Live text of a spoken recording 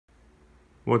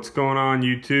What's going on,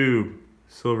 YouTube?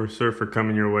 Silver Surfer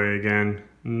coming your way again.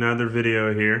 Another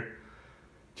video here.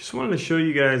 Just wanted to show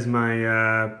you guys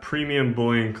my premium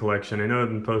bullion collection. I know I've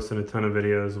been posting a ton of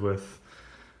videos with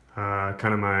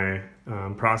kind of my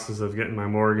process of getting my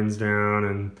Morgans down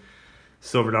and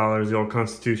silver dollars, the old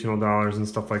constitutional dollars and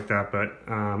stuff like that, but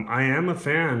I am a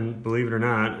fan, believe it or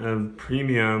not, of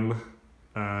premium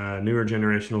newer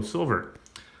generational silver.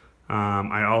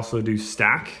 I also do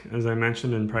stack, as I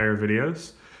mentioned in prior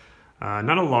videos.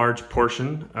 Not a large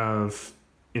portion of,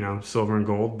 silver and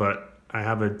gold, but I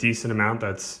have a decent amount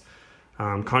that's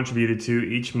contributed to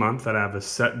each month that I have a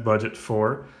set budget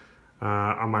for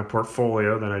on my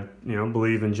portfolio that I,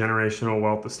 believe in generational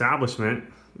wealth establishment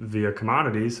via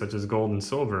commodities such as gold and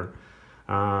silver.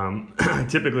 I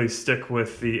typically stick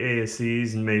with the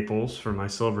ASEs and maples for my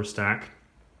silver stack,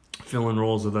 fill in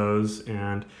rolls of those,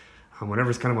 and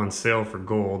whatever's kind of on sale for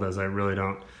gold, as I really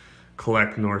don't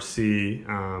collect nor see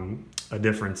a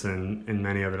difference in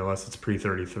many of it unless it's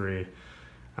pre-33.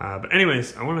 But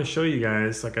anyways, I want to show you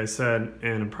guys, like I said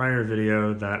in a prior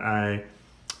video, that I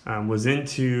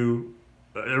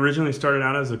originally started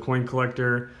out as a coin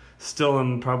collector. Still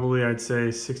am probably, I'd say,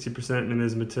 60%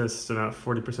 numismatist, about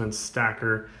 40%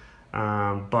 stacker.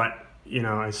 But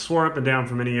I swore up and down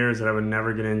for many years that I would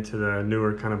never get into the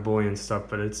newer kind of bullion stuff,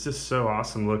 but it's just so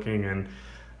awesome looking, and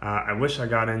I wish I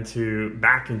got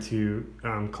back into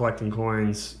collecting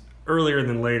coins earlier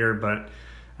than later, but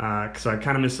so I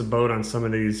kind of missed the boat on some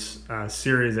of these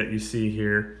series that you see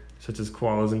here, such as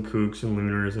koalas and kooks and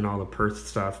lunars and all the Perth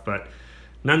stuff, but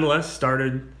nonetheless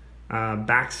started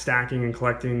back stacking and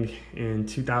collecting in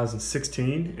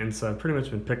 2016, and so I've pretty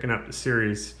much been picking up the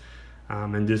series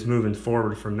and just moving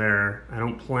forward from there. I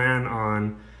don't plan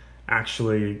on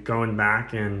actually going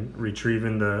back and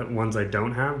retrieving the ones I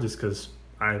don't have, just because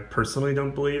I personally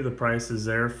don't believe the price is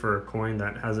there for a coin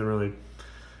that hasn't really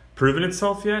proven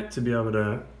itself yet to be able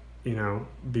to,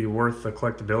 be worth the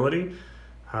collectability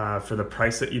for the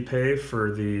price that you pay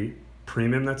for the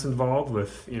premium that's involved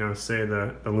with, say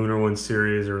the Lunar 1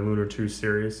 series or Lunar 2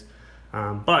 series.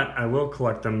 But I will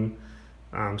collect them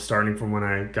starting from when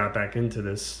I got back into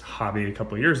this hobby a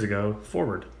couple of years ago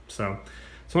forward. So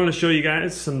I wanted to show you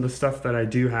guys some of the stuff that I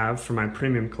do have for my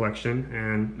premium collection,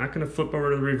 and not going to flip over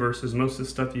to the reverses. Most of the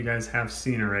stuff you guys have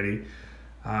seen already,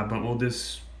 but we'll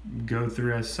just go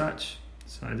through as such.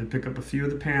 So I did pick up a few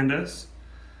of the pandas,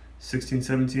 16,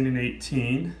 17, and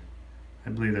 18. I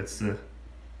believe that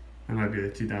might be the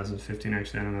 2015,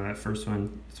 actually. I don't know, that first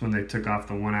one. It's when they took off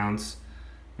the 1 ounce,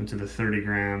 went to the 30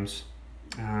 grams.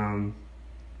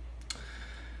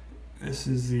 This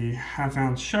is the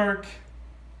half-ounce shark.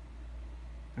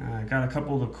 Got a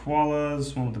couple of the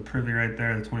koalas, one with the privy right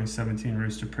there, the 2017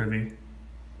 rooster privy.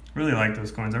 Really like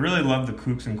those coins. I really love the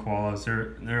kooks and koalas.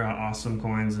 They're awesome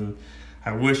coins, and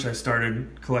I wish I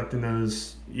started collecting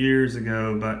those years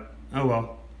ago, but oh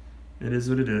well. It is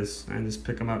what it is. I just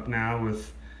pick them up now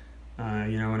with,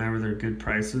 whenever they're good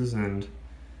prices, and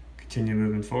continue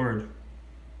moving forward.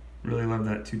 Really love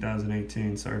that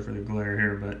 2018. Sorry for the glare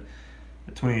here, but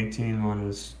the 2018 one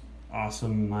is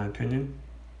awesome in my opinion.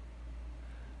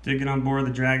 Did get on board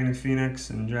the Dragon and Phoenix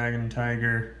and Dragon and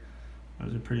Tiger. That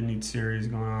was a pretty neat series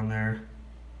going on there.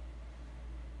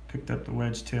 Picked up the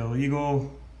Wedge-tail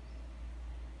Eagle.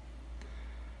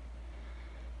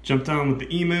 Jumped on with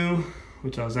the Emu,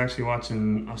 which I was actually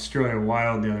watching Australia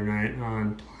Wild the other night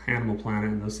on Animal Planet,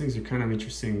 and those things are kind of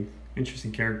interesting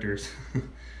characters.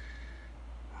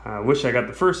 I wish I got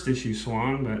the first issue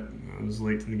Swan, but I was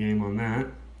late to the game on that.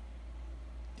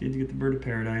 Did get the Bird of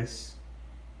Paradise.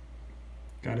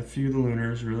 Got a few of the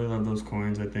Lunars. Really love those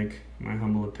coins. I think, in my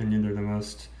humble opinion, they're the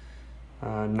most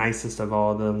nicest of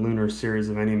all the Lunar series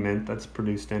of any mint that's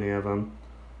produced any of them.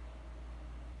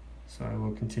 So I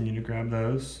will continue to grab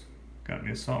those. Got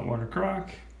me a saltwater croc.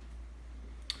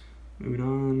 Moving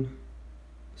on.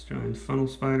 Australian funnel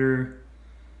spider.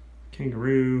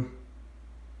 Kangaroo.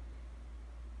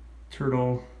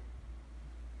 Turtle.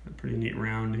 A pretty neat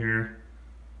round here.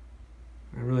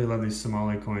 I really love these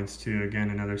Somali coins too. Again,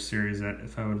 another series that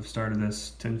if I would have started this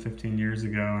 10, 15 years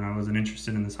ago and I wasn't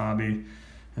interested in this hobby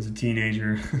as a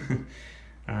teenager,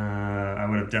 I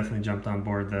would have definitely jumped on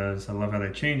board those. I love how they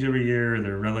change every year.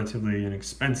 They're relatively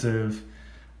inexpensive,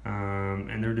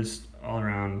 and they're just all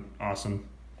around awesome.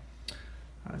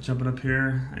 Jumping up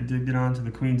here, I did get onto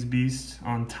the Queen's Beast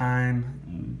on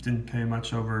time. Didn't pay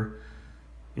much over,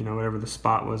 whatever the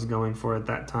spot was going for at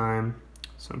that time.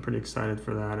 So I'm pretty excited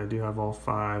for that. I do have all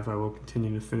 5. I will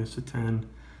continue to finish the 10.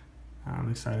 I'm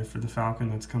excited for the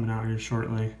Falcon that's coming out here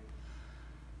shortly.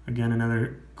 Again,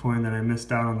 another coin that I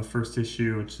missed out on the first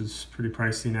issue, which is pretty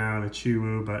pricey now, the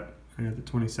Chiwu, but I got the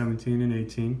 2017 and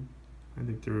 18. I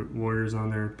think the Warriors on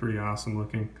there are pretty awesome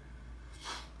looking.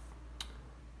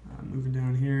 Moving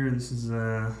down here, this is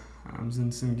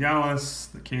Zinsin Gallus.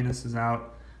 The Canis is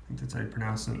out. I think that's how you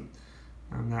pronounce it.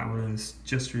 That one is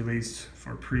just released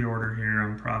for pre-order here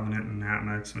on Provenant and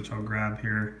Atmex, which I'll grab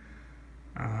here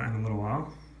in a little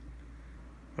while.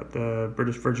 Got the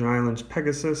British Virgin Islands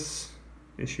Pegasus,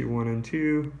 issue 1 and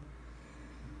 2.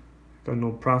 Got an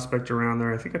old prospect around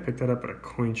there. I think I picked that up at a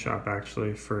coin shop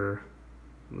actually for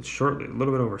shortly, a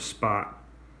little bit over spot.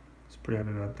 I was pretty happy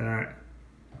about that.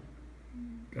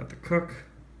 Got the Cook,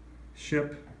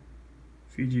 Ship,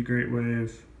 Fiji Great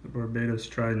Wave, the Barbados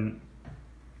Trident,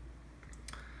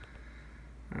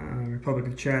 Republic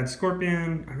of Chad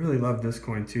Scorpion. I really love this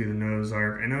coin too, the Noah's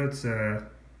Ark. I know it's a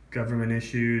government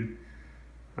issued,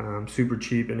 super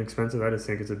cheap, inexpensive. I just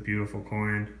think it's a beautiful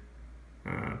coin.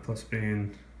 Plus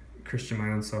being Christian my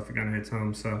own self, it kind of hits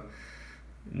home. So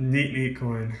neat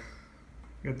coin.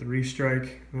 Got the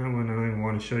Restrike. That one I don't even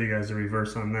want to show you guys the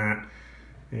reverse on that.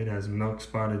 It has milk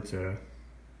spotted to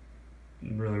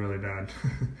really bad.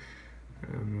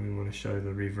 I don't really want to show you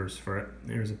the reverse for it.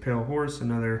 There's a Pale Horse,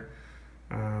 another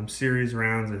series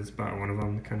rounds. It's about one of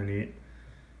them, kind of neat.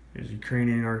 There's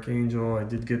Ukrainian Archangel. I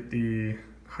did get the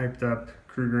hyped up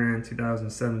Krugerrand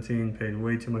 2017. Paid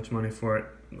way too much money for it,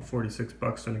 46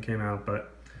 bucks when it came out,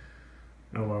 but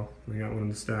oh well, I got one in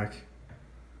the stack.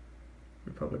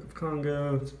 Republic of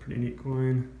Congo. It's a pretty neat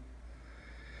coin.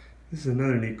 This is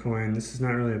another neat coin. This is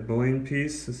not really a bullion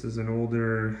piece. This is an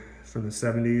older, from the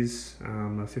 70s,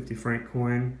 a 50 franc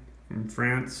coin from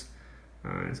France.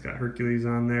 It's got Hercules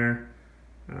on there.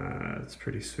 It's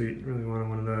pretty sweet. Really wanted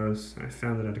one of those. I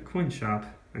found it at a coin shop.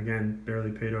 Again,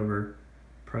 barely paid over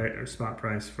price or spot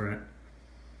price for it.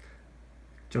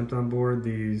 Jumped on board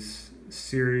these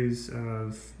series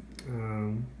of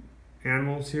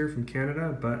animals here from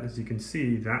Canada, but as you can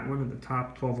see, that one at the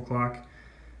top, 12 o'clock,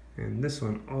 and this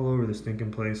one all over the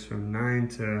stinking place from 9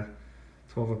 to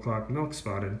 12 o'clock, milk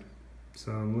spotted.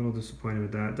 So I'm a little disappointed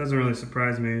with that. It doesn't really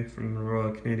surprise me from the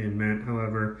Royal Canadian Mint,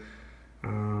 however,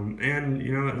 and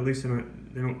you know, at least they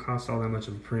don't cost all that much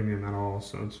of a premium at all,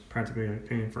 so it's practically like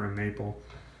paying for a maple,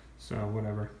 so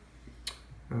whatever.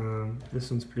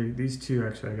 This one's pretty, these two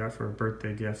actually I got for a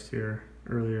birthday gift here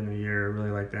earlier in the year. I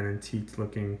really like that antique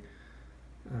looking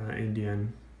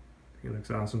Indian. He looks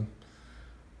awesome.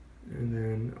 And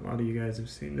then a lot of you guys have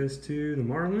seen this too, the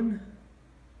Marlin.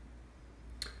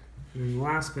 And then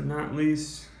last but not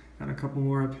least, got a couple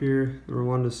more up here. The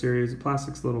Rwanda series. The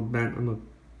plastic's a little bent. I'm gonna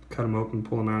cut them open,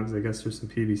 pull them out, because I guess there's some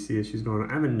PVC issues going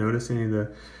on. I haven't noticed any of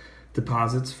the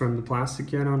deposits from the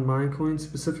plastic yet on my coins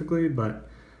specifically, but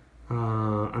I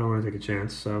don't want to take a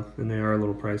chance. So, and they are a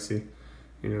little pricey,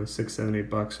 you know, 6, 7, 8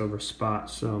 bucks over spot.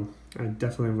 So I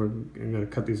definitely I'm gonna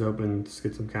cut these open, just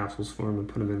get some capsules for them and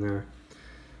put them in there.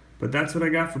 But that's what I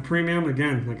got for premium.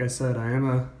 Again, like I said, I am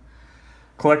a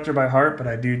collector by heart, but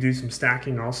I do some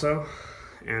stacking also.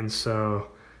 And so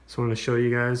just wanted to show you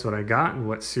guys what I got and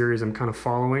what series I'm kind of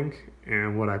following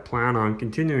and what I plan on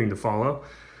continuing to follow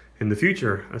in the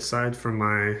future, aside from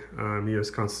my US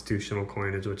constitutional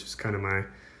coinage, which is kind of my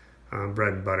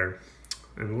bread and butter.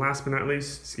 And last but not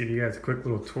least, just give you guys a quick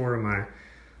little tour of my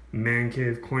man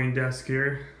cave coin desk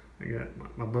here. I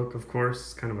got my book, of course.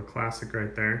 It's kind of a classic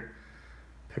right there.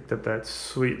 Picked up that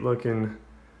sweet looking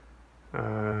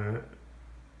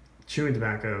chewing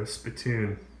tobacco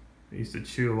spittoon. I used to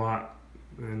chew a lot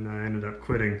and I ended up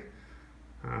quitting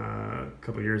a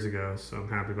couple years ago, so I'm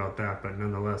happy about that. But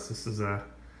nonetheless, this is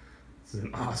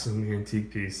an awesome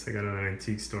antique piece. I got it at an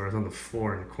antique store. I was on the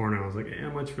floor in the corner. I was like, hey, how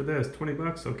much for this? 20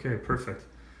 bucks? Okay, perfect.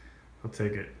 I'll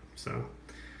take it. So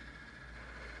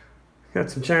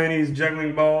got some Chinese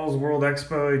juggling balls, World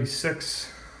Expo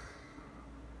 86.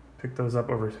 Picked those up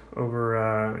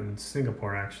over in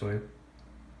Singapore, actually.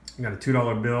 I got a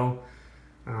 $2 bill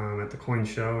at the coin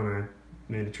show, and I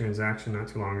made a transaction not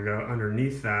too long ago.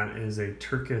 Underneath that is a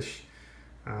Turkish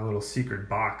little secret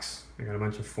box. I got a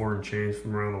bunch of foreign change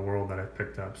from around the world that I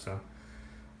picked up, so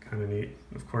kind of neat.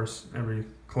 Of course, every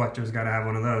collector's got to have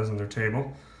one of those on their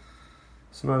table.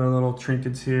 Some other little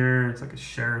trinkets here. It's like a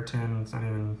Sheraton. It's not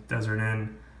even Desert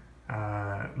Inn.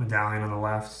 Medallion on the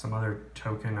left, some other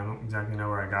token. I don't exactly know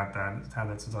where I got that. I've had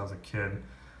that since I was a kid.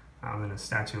 And then a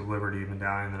Statue of Liberty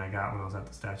medallion that I got when I was at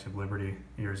the Statue of Liberty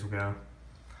years ago.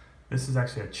 This is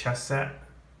actually a chess set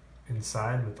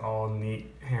inside with all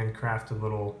neat handcrafted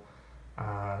little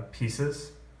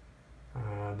pieces.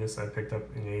 This I picked up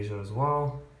in Asia as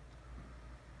well.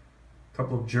 A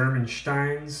couple of German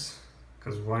Steins,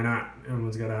 because why not?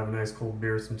 Everyone's got to have a nice cold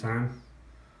beer sometime.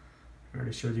 I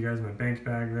already showed you guys my bank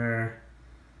bag there.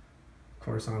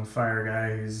 course, on fire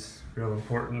guy. He's real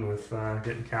important with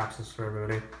getting capsules for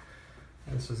everybody.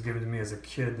 This was given to me as a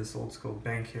kid, this old school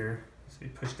bank here. So you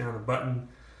push down the button,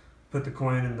 put the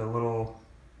coin in the little,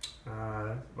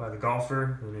 by the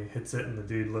golfer, and he hits it and the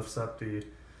dude lifts up the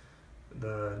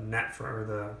net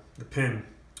or the pin.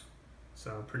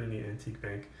 So pretty neat antique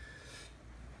bank.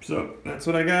 So that's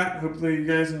what I got. Hopefully you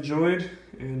guys enjoyed,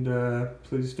 and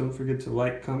please don't forget to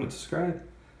like, comment, subscribe.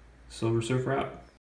 Silver Surfer out.